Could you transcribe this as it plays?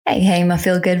Hey, my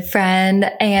feel good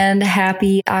friend, and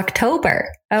happy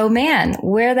October. Oh man,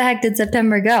 where the heck did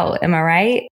September go? Am I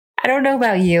right? I don't know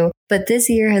about you, but this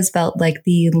year has felt like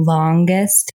the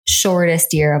longest,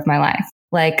 shortest year of my life.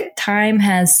 Like time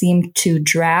has seemed to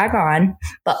drag on,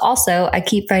 but also I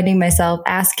keep finding myself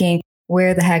asking,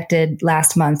 where the heck did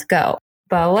last month go?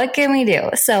 But what can we do?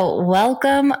 So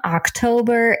welcome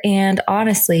October. And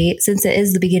honestly, since it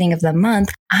is the beginning of the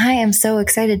month, I am so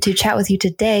excited to chat with you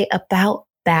today about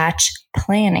batch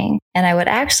planning. And I would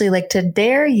actually like to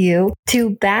dare you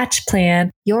to batch plan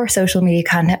your social media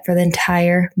content for the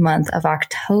entire month of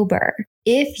October.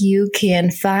 If you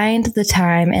can find the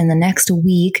time in the next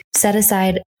week, set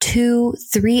aside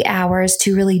 2-3 hours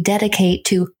to really dedicate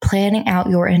to planning out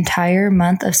your entire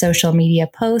month of social media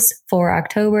posts for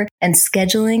October and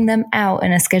scheduling them out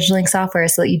in a scheduling software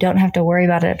so that you don't have to worry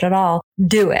about it at all.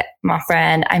 Do it, my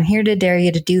friend. I'm here to dare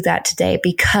you to do that today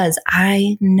because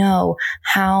I know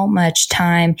how much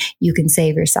time you can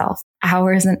save yourself.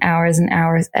 Hours and hours and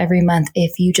hours every month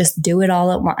if you just do it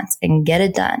all at once and get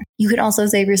it done. You can also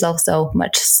save yourself so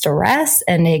much stress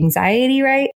and anxiety,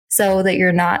 right? So that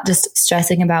you're not just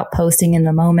stressing about posting in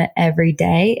the moment every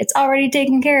day. It's already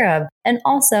taken care of. And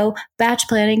also, batch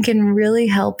planning can really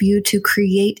help you to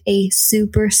create a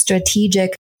super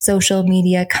strategic social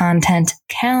media content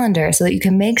calendar so that you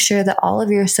can make sure that all of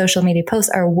your social media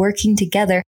posts are working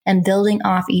together and building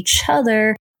off each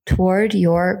other toward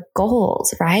your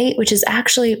goals, right? Which is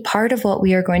actually part of what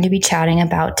we are going to be chatting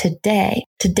about today.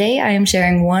 Today, I am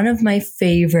sharing one of my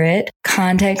favorite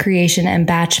content creation and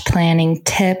batch planning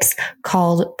tips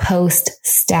called post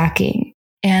stacking.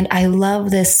 And I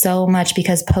love this so much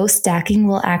because post stacking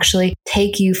will actually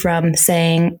take you from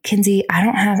saying, Kinsey, I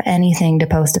don't have anything to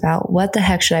post about. What the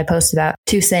heck should I post about?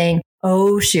 To saying,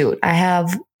 oh shoot, I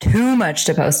have too much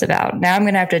to post about. Now I'm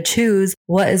going to have to choose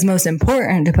what is most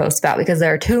important to post about because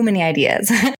there are too many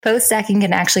ideas. Post stacking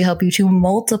can actually help you to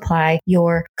multiply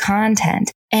your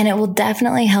content. And it will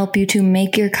definitely help you to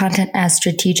make your content as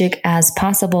strategic as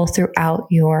possible throughout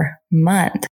your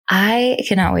month. I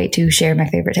cannot wait to share my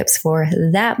favorite tips for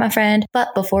that, my friend.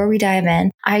 But before we dive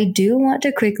in, I do want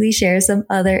to quickly share some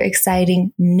other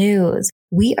exciting news.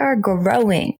 We are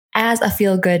growing as a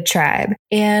feel good tribe,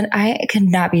 and I could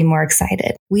not be more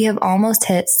excited. We have almost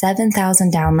hit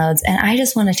 7,000 downloads, and I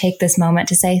just want to take this moment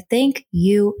to say thank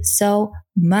you so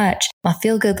much, my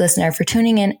feel good listener, for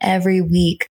tuning in every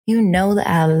week. You know that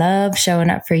I love showing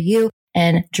up for you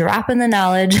and dropping the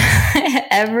knowledge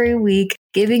every week,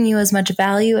 giving you as much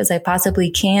value as I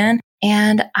possibly can.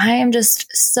 And I am just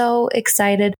so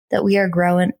excited that we are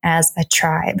growing as a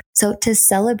tribe. So to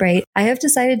celebrate, I have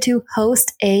decided to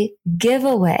host a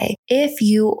giveaway. If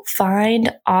you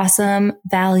find awesome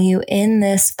value in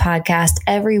this podcast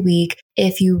every week,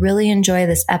 if you really enjoy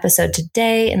this episode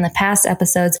today and the past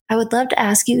episodes, I would love to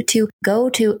ask you to go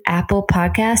to Apple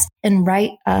Podcasts and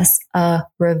write us a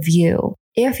review.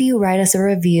 If you write us a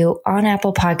review on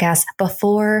Apple Podcasts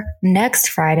before next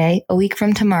Friday, a week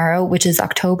from tomorrow, which is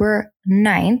October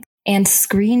 9th, and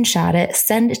screenshot it,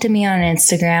 send it to me on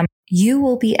Instagram, you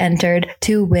will be entered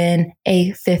to win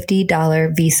a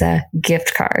 $50 Visa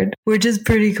gift card, which is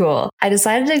pretty cool. I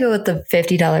decided to go with the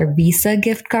 $50 Visa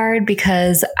gift card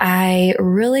because I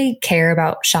really care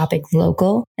about shopping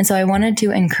local. And so I wanted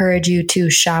to encourage you to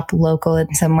shop local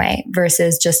in some way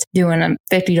versus just doing a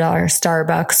 $50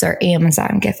 Starbucks or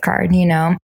Amazon gift card, you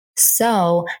know?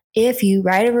 So if you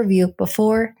write a review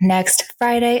before next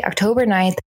Friday, October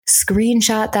 9th,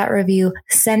 screenshot that review,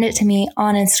 send it to me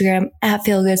on Instagram at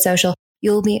FeelGoodSocial.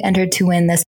 You'll be entered to win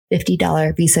this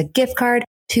 $50 Visa gift card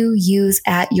to use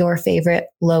at your favorite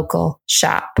local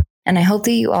shop. And I hope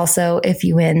that you also, if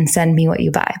you win, send me what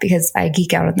you buy because I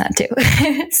geek out on that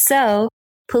too. So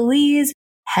please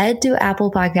head to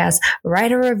Apple Podcasts,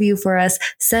 write a review for us,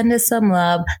 send us some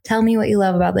love, tell me what you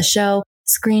love about the show.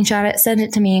 Screenshot it, send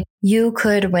it to me. You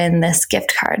could win this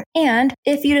gift card. And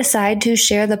if you decide to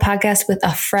share the podcast with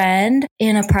a friend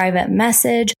in a private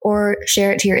message or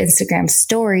share it to your Instagram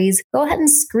stories, go ahead and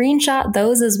screenshot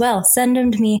those as well. Send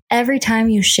them to me. Every time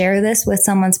you share this with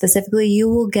someone specifically, you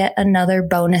will get another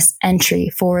bonus entry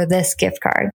for this gift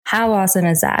card. How awesome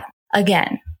is that?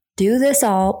 Again, do this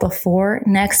all before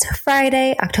next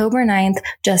Friday, October 9th.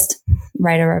 Just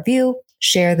write a review,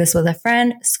 share this with a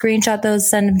friend, screenshot those,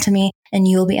 send them to me, and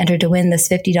you will be entered to win this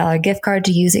 $50 gift card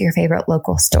to use at your favorite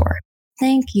local store.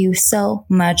 Thank you so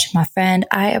much, my friend.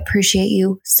 I appreciate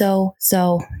you so,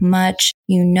 so much.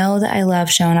 You know that I love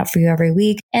showing up for you every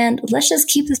week, and let's just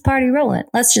keep this party rolling.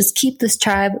 Let's just keep this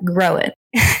tribe growing.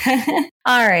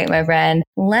 All right, my friend,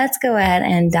 let's go ahead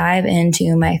and dive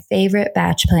into my favorite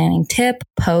batch planning tip,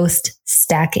 post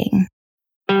stacking.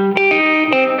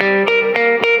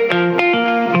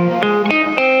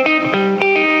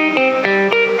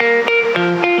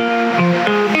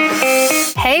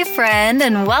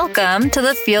 friend, and welcome to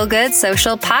the Feel Good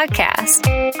Social Podcast.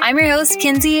 I'm your host,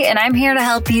 Kinsey, and I'm here to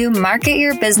help you market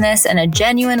your business in a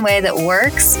genuine way that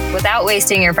works without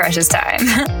wasting your precious time.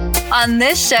 On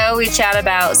this show, we chat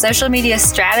about social media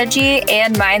strategy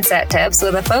and mindset tips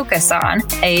with a focus on,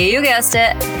 you guessed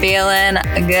it, feeling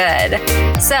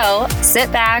good. So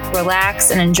sit back,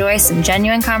 relax, and enjoy some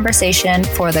genuine conversation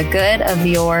for the good of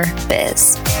your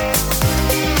biz.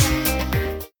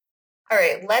 All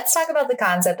right, let's talk about the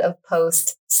concept of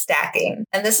post stacking.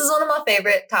 And this is one of my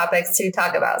favorite topics to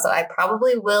talk about, so I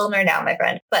probably will nerd out, my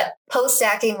friend. But post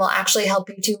stacking will actually help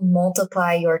you to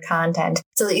multiply your content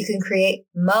so that you can create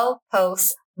more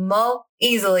posts more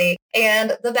easily,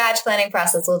 and the batch planning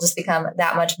process will just become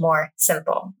that much more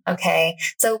simple. Okay.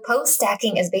 So post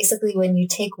stacking is basically when you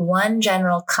take one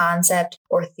general concept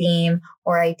or theme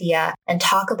or idea and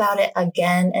talk about it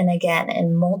again and again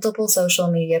in multiple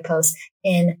social media posts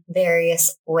in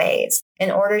various ways in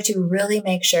order to really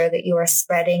make sure that you are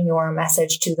spreading your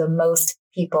message to the most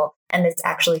people and it's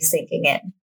actually sinking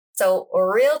in. So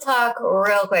real talk,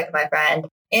 real quick, my friend.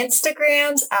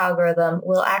 Instagram's algorithm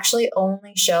will actually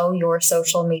only show your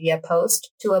social media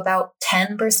post to about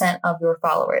 10% of your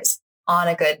followers on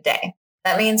a good day.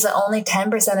 That means that only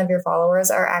 10% of your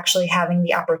followers are actually having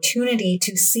the opportunity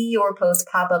to see your post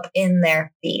pop up in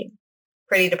their feed.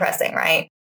 Pretty depressing, right?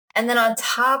 And then on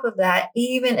top of that,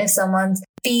 even if someone's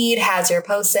feed has your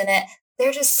post in it,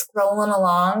 they're just scrolling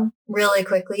along really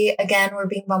quickly. Again, we're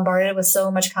being bombarded with so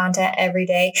much content every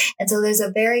day. And so there's a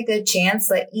very good chance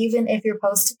that even if your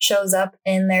post shows up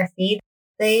in their feed,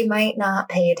 they might not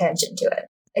pay attention to it.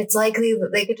 It's likely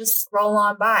that they could just scroll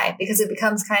on by because it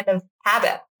becomes kind of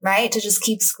habit, right? To just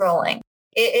keep scrolling.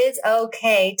 It is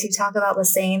okay to talk about the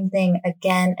same thing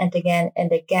again and again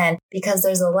and again because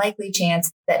there's a likely chance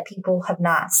that people have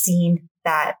not seen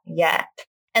that yet.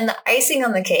 And the icing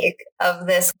on the cake of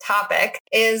this topic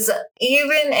is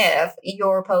even if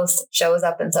your post shows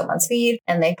up in someone's feed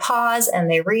and they pause and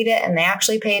they read it and they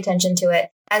actually pay attention to it,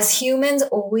 as humans,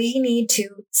 we need to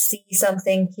see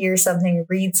something, hear something,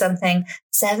 read something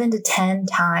 7 to 10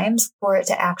 times for it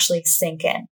to actually sink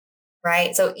in,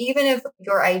 right? So even if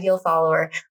your ideal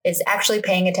follower is actually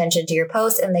paying attention to your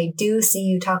post and they do see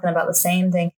you talking about the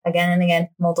same thing again and again,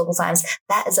 multiple times,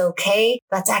 that is okay.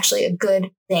 That's actually a good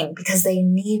thing because they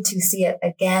need to see it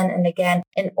again and again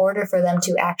in order for them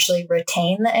to actually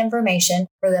retain the information,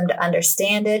 for them to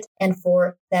understand it, and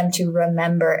for them to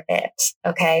remember it.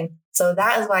 Okay. So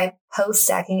that is why post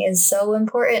stacking is so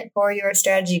important for your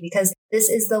strategy because this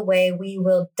is the way we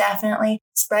will definitely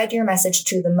spread your message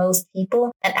to the most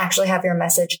people and actually have your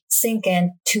message sink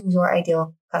in to your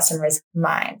ideal customers'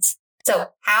 minds. So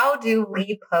how do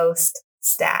we post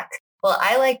stack? Well,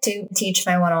 I like to teach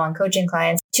my one-on-one coaching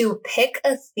clients to pick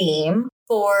a theme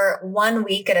for 1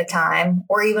 week at a time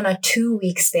or even a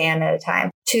 2-week span at a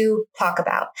time to talk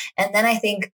about. And then I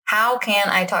think, how can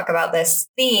I talk about this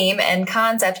theme and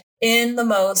concept in the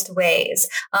most ways,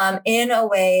 in a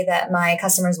way that my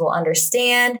customers will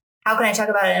understand? How can I talk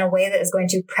about it in a way that is going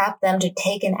to prep them to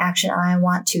take an action I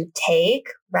want to take,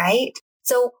 right?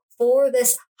 So for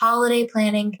this holiday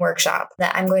planning workshop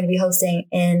that I'm going to be hosting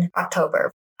in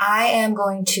October, I am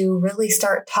going to really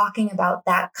start talking about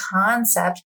that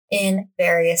concept in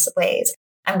various ways.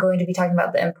 I'm going to be talking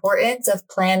about the importance of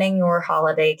planning your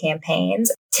holiday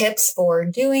campaigns, tips for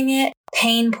doing it,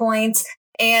 pain points,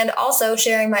 and also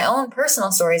sharing my own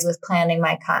personal stories with planning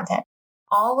my content.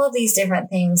 All of these different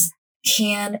things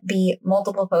can be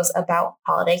multiple posts about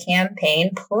holiday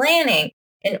campaign planning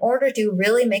in order to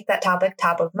really make that topic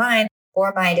top of mind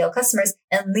for my ideal customers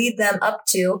and lead them up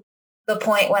to the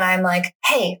point when I'm like,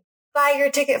 hey, buy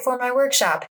your ticket for my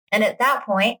workshop. And at that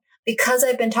point, because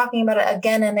I've been talking about it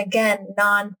again and again,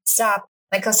 nonstop,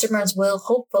 my customers will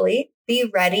hopefully be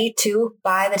ready to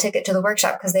buy the ticket to the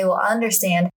workshop because they will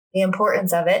understand the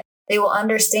importance of it. They will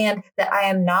understand that I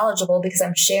am knowledgeable because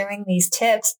I'm sharing these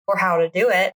tips for how to do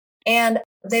it. And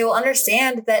they will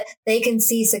understand that they can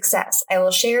see success. I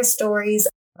will share stories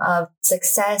of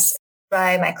success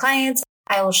by my clients.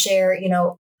 I will share,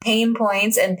 pain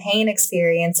points and pain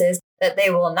experiences that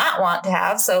they will not want to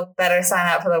have. So better sign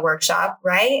up for the workshop,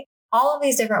 right? All of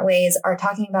these different ways are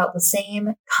talking about the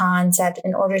same concept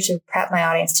in order to prep my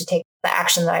audience to take the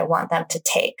action that I want them to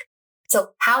take.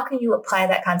 So how can you apply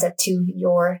that concept to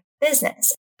your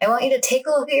business? I want you to take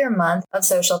a look at your month of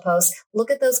social posts, look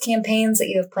at those campaigns that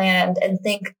you have planned and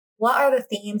think, what are the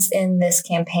themes in this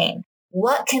campaign?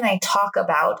 What can I talk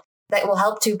about that will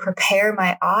help to prepare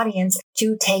my audience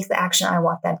to take the action I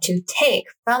want them to take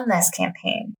from this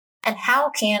campaign? And how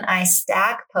can I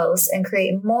stack posts and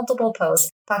create multiple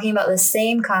posts talking about the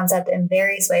same concept in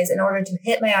various ways in order to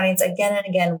hit my audience again and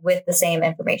again with the same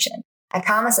information? I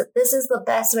promise that this is the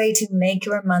best way to make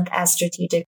your month as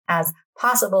strategic as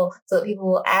possible so that people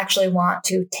will actually want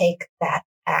to take that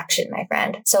action, my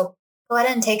friend. So go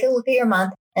ahead and take a look at your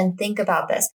month and think about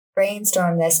this,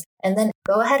 brainstorm this, and then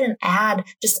go ahead and add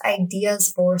just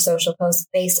ideas for social posts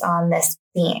based on this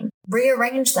theme.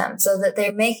 Rearrange them so that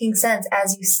they're making sense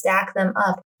as you stack them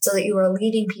up so that you are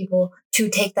leading people to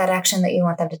take that action that you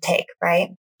want them to take, right?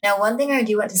 Now, one thing I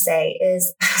do want to say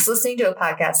is I was listening to a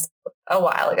podcast a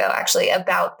while ago, actually,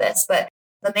 about this, but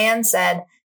the man said,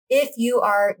 if you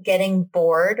are getting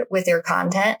bored with your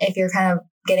content, if you're kind of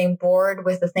getting bored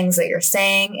with the things that you're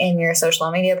saying in your social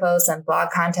media posts and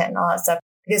blog content and all that stuff,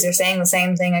 because you're saying the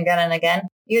same thing again and again,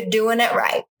 you're doing it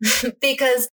right.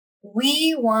 Because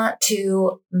we want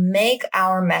to make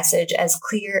our message as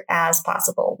clear as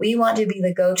possible. We want to be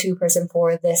the go-to person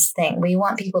for this thing. We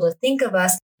want people to think of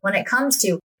us when it comes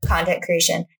to content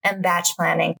creation and batch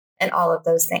planning and all of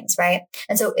those things, right?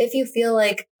 And so if you feel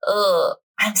like,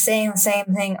 I'm saying the same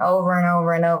thing over and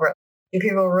over and over, do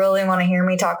people really want to hear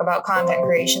me talk about content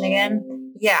creation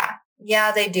again?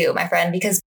 Yeah, they do, my friend,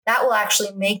 because that will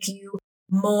actually make you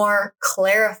more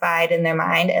clarified in their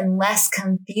mind and less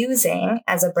confusing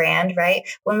as a brand, right?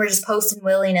 When we're just posting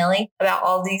willy-nilly about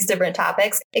all these different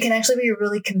topics, it can actually be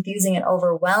really confusing and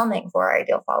overwhelming for our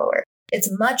ideal follower.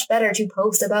 It's much better to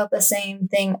post about the same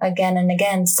thing again and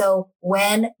again. So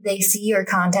when they see your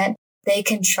content, they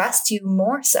can trust you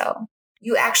more so.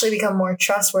 You actually become more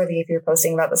trustworthy if you're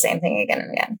posting about the same thing again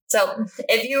and again. So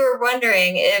if you were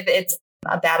wondering if it's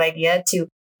a bad idea to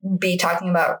be talking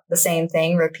about the same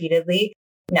thing repeatedly,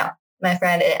 no, my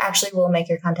friend, it actually will make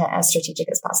your content as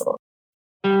strategic as possible.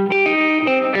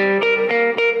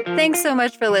 Thanks so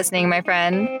much for listening, my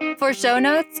friend. For show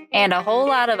notes and a whole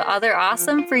lot of other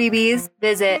awesome freebies,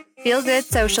 visit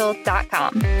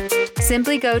feelgoodsocial.com.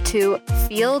 Simply go to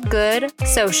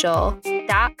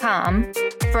feelgoodsocial.com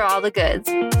for all the goods.